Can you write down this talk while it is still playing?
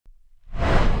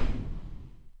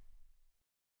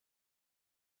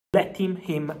letting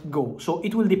him go. So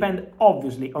it will depend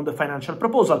obviously on the financial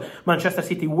proposal. Manchester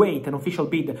City wait an official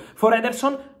bid for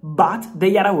Ederson, but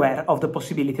they are aware of the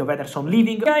possibility of Ederson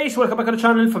leaving. Guys, welcome back to the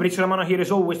channel. Fabrizio Romano here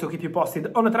as always to keep you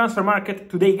posted on the transfer market.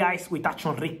 Today, guys, we touch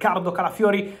on Riccardo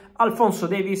Calafiori, Alphonso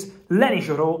Davies, Lenny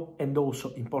Yoro, and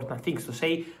also important things to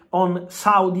say on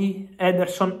Saudi,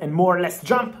 Ederson, and more. Let's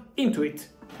jump into it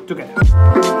together.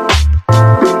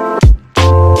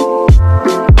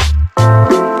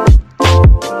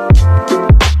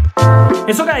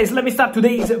 And so guys, let me start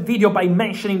today's video by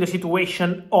mentioning the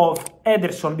situation of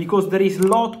Ederson, because there is a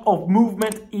lot of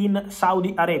movement in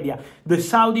Saudi Arabia. The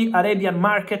Saudi Arabian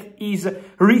market is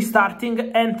restarting,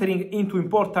 entering into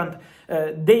important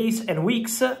days and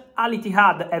weeks. Al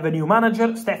Ittihad have a new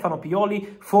manager, Stefano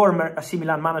Pioli, former AC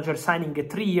Milan manager, signing a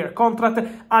 3-year contract.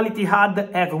 Al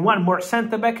Ittihad have one more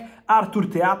centre-back, Arthur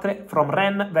Theatre from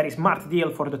Rennes, very smart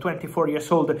deal for the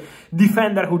 24-year-old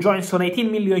defender who joins on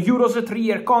 18 million euros,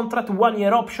 3-year contract,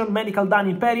 1-year option, medical done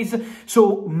in Paris.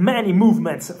 So many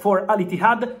movements for Al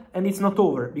Ittihad, and it's not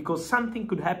over, because something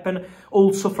could happen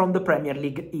also from the Premier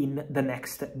League in the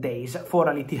next days for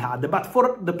Al Ittihad. But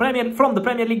from the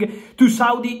Premier League to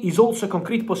Saudi is also a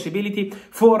concrete possibility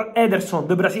for Ederson,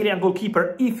 the Brazilian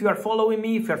goalkeeper. If you are following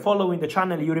me, if you are following the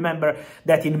channel, you remember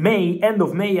that in May, end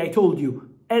of May, I told you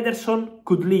Ederson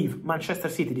could leave Manchester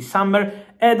City this summer.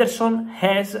 Ederson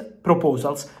has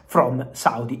proposals from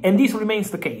Saudi, and this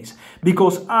remains the case,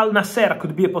 because Al Nassr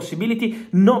could be a possibility,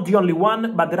 not the only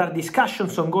one, but there are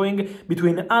discussions ongoing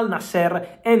between Al Nassr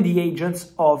and the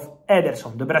agents of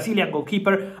Ederson, the Brazilian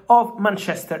goalkeeper of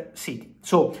Manchester City.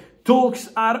 So talks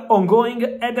are ongoing.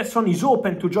 Ederson is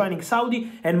open to joining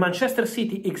Saudi, and Manchester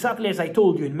City, exactly as I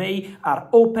told you in May, are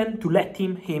open to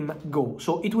letting him go.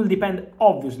 So it will depend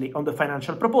obviously on the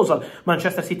financial proposal.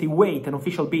 Manchester City wait an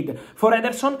official bid for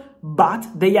Ederson, but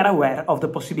they are aware of the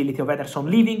possibility of Ederson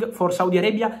leaving for Saudi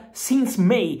Arabia since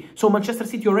May. So Manchester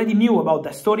City already knew about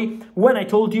that story when I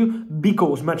told you,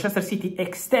 because Manchester City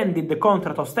extended the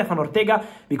contract of Stefan Ortega,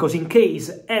 because in case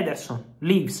Ederson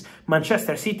leaves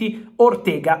Manchester City,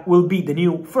 Ortega will be the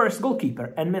new first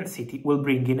goalkeeper, and Man City will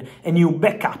bring in a new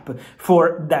backup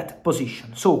for that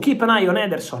position. So keep an eye on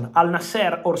Ederson, Al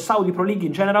Nassr, or Saudi Pro League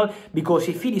in general, because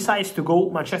if he decides to go,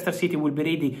 Manchester City will be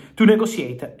ready to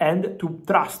negotiate and to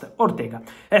trust Ortega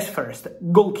as first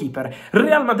goalkeeper.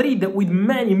 Real Madrid with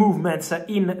many movements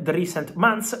in the recent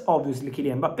months. Obviously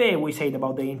Kylian Mbappé, we said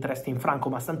about the interest in Franco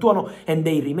Mastantuono, and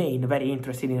they remain very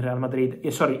interested in Real Madrid,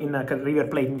 in River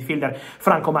Plate midfielder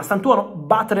Franco Mastantuono,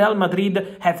 but Real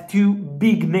Madrid have two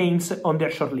big names on their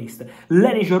shortlist: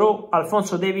 Lenny Yoro,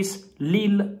 Alphonso Davies,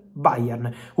 Lille,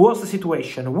 Bayern. What's the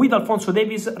situation? With Alphonso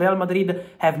Davies, Real Madrid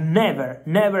have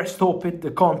never stopped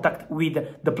the contact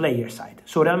with the player side.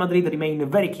 So Real Madrid remain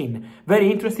very keen,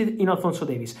 very interested in Alphonso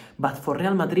Davies. But for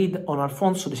Real Madrid, on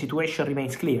Alphonso, the situation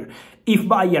remains clear. If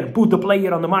Bayern put the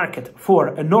player on the market for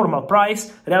a normal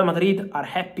price, Real Madrid are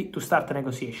happy to start a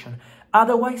negotiation.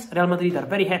 Otherwise, Real Madrid are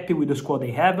very happy with the squad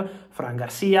they have, Fran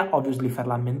Garcia, obviously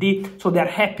Ferland Mendy, so they are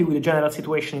happy with the general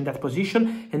situation in that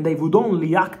position, and they would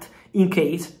only act in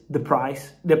case the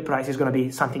price is going to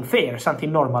be something fair, something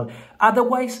normal.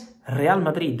 Otherwise, Real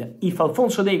Madrid, if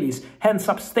Alphonso Davies ends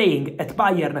up staying at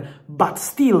Bayern but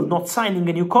still not signing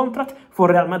a new contract, for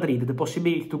Real Madrid the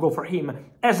possibility to go for him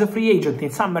as a free agent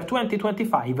in summer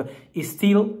 2025 is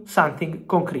still something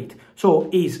concrete. So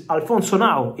is Alphonso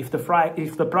now if the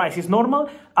price is normal?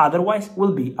 Otherwise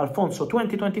will be Alphonso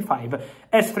 2025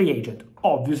 as free agent,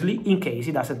 obviously in case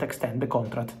he doesn't extend the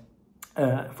contract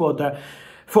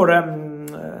for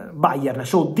Bayern.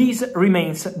 So this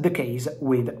remains the case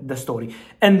with the story.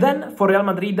 And then for Real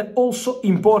Madrid, also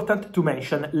important to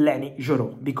mention Lenny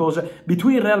Yoro, because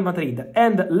between Real Madrid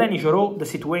and Lenny Yoro, the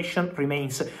situation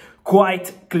remains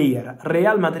quite clear.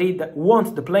 Real Madrid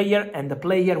wants the player, and the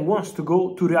player wants to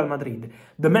go to Real Madrid.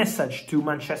 The message to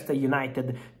Manchester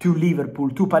United, to Liverpool,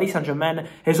 to Paris Saint-Germain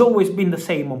has always been the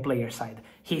same on player side.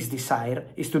 His desire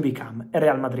is to become a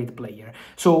Real Madrid player.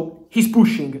 So he's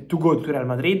pushing to go to Real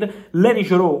Madrid. Lenny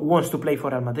Yoro wants to play for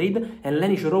Real Madrid, and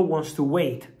Lenny Yoro wants to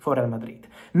wait for Real Madrid.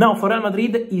 Now for Real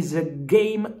Madrid is a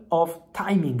game of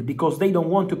timing, because they don't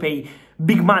want to pay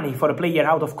big money for a player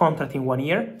out of contract in 1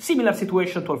 year. Similar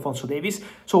situation to Alphonso Davies.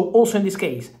 So also in this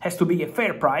case has to be a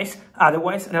fair price.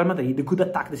 Otherwise Real Madrid could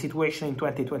attack the situation in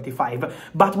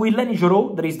 2025. But with Lenny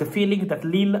Yoro, there is the feeling that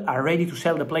Lille are ready to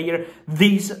sell the player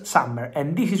this summer.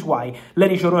 And this is why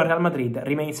Lenny Yoro and Real Madrid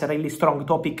remains a really strong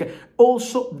topic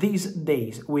also these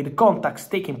days, with contacts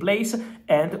taking place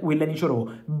and with Lenny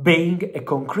Yoro being a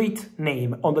concrete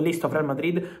name on the list of Real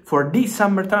Madrid for this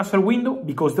summer transfer window,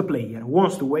 because the player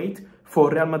wants to wait for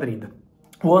Real Madrid,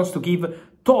 wants to give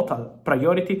total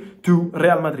priority to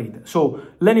Real Madrid. So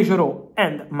Lenny Yoro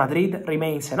and Madrid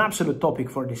remains an absolute topic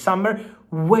for this summer,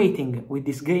 waiting with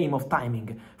this game of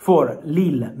timing for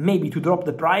Lille maybe to drop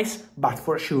the price, but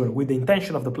for sure with the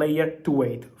intention of the player to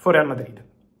wait for Real Madrid.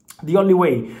 The only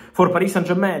way for Paris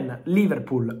Saint-Germain,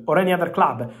 Liverpool or any other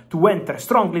club to enter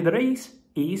strongly the race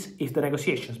is if the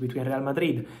negotiations between Real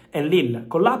Madrid and Lille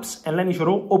collapse and Lenny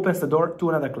Yoro opens the door to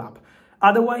another club.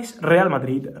 Otherwise, Real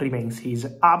Madrid remains his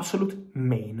absolute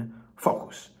main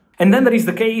focus. And then there is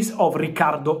the case of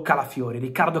Riccardo Calafiori.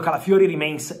 Riccardo Calafiori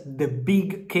remains the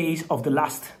big case of the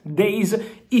last days.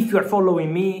 If you are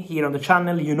following me here on the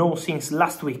channel, you know since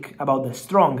last week about the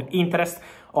strong interest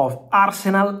of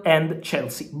Arsenal and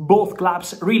Chelsea. Both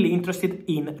clubs really interested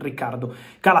in Riccardo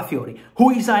Calafiori. Who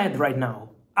is ahead right now?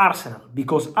 Arsenal,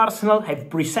 because Arsenal have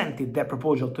presented their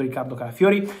proposal to Riccardo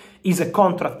Calafiori. Is a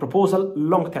contract proposal,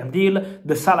 long-term deal.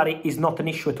 The salary is not an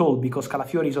issue at all because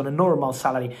Calafiori is on a normal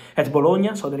salary at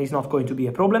Bologna, so there is not going to be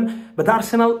a problem. But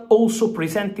Arsenal also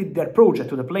presented their project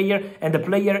to the player, and the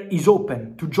player is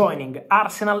open to joining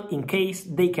Arsenal in case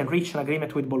they can reach an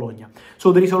agreement with Bologna.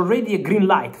 So there is already a green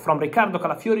light from Riccardo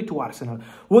Calafiori to Arsenal.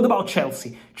 What about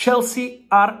Chelsea? Chelsea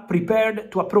are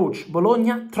prepared to approach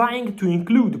Bologna, trying to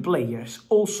include players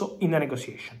also in the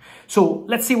negotiation. So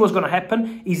let's see what's going to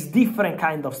happen. It's different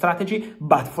kind of strategy,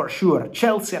 but for sure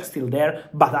Chelsea are still there,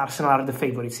 but Arsenal are the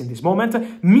favorites in this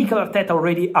moment. Mikel Arteta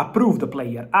already approved the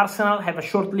player. Arsenal have a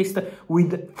short list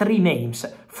with 3 names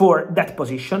for that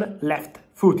position: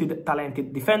 left-footed,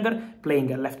 talented defender,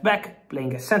 playing a left back,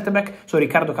 playing a centre back. So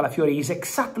Riccardo Calafiori is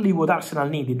exactly what Arsenal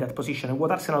need in that position and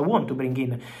what Arsenal want to bring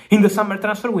in the summer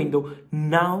transfer window,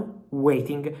 now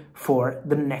waiting for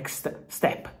the next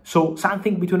step. So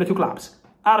something between the two clubs,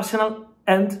 Arsenal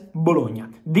and Bologna.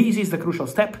 This is the crucial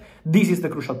step, this is the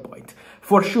crucial point.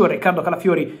 For sure, Riccardo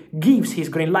Calafiori gives his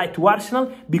green light to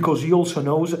Arsenal because he also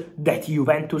knows that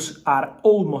Juventus are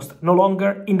almost no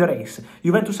longer in the race.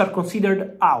 Juventus are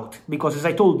considered out because, as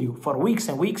I told you, for weeks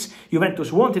and weeks,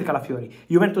 Juventus wanted Calafiori.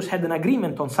 Juventus had an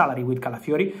agreement on salary with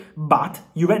Calafiori, but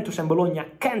Juventus and Bologna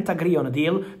can't agree on a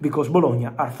deal because Bologna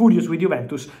are furious with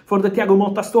Juventus for the Thiago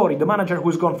Motta story, the manager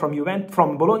who's gone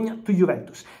from Bologna to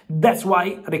Juventus. That's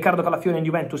why Riccardo Calafiori and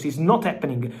Juventus is not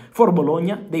happening for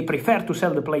Bologna. They prefer to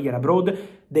sell the player abroad.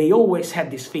 They always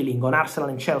had this feeling on Arsenal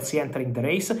and Chelsea entering the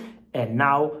race, and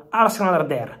now Arsenal are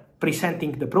there,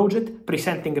 presenting the project,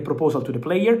 presenting a proposal to the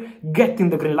player, getting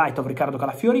the green light of Riccardo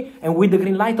Calafiori, and with the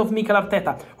green light of Mikel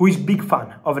Arteta, who is big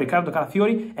fan of Riccardo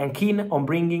Calafiori and keen on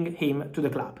bringing him to the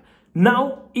club.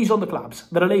 Now is on the clubs.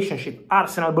 The relationship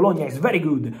Arsenal-Bologna is very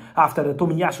good after the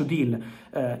Tomiyasu deal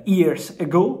years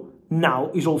ago.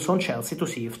 Now is also on Chelsea to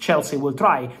see if Chelsea will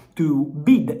try to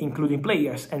bid, including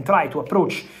players, and try to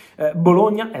approach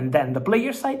Bologna and then the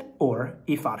player side, or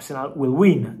if Arsenal will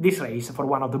win this race for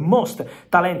one of the most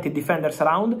talented defenders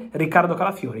around, Riccardo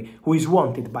Calafiori, who is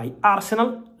wanted by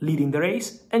Arsenal, leading the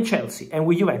race, and Chelsea. And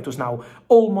with Juventus now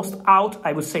almost out,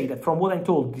 I would say that from what I'm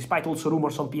told, despite also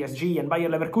rumors on PSG and Bayer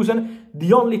Leverkusen,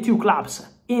 the only 2 clubs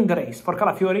in the race for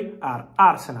Calafiori are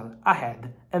Arsenal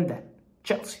ahead and then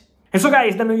Chelsea. And so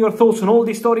guys, let me know your thoughts on all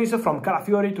these stories, from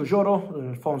Calafiori to Yoro,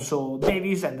 Alfonso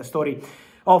Davies, and the story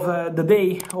of the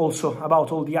day, also about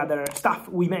all the other stuff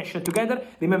we mentioned together.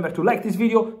 Remember to like this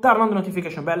video, turn on the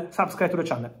notification bell, subscribe to the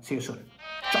channel. See you soon.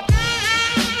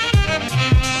 Ciao!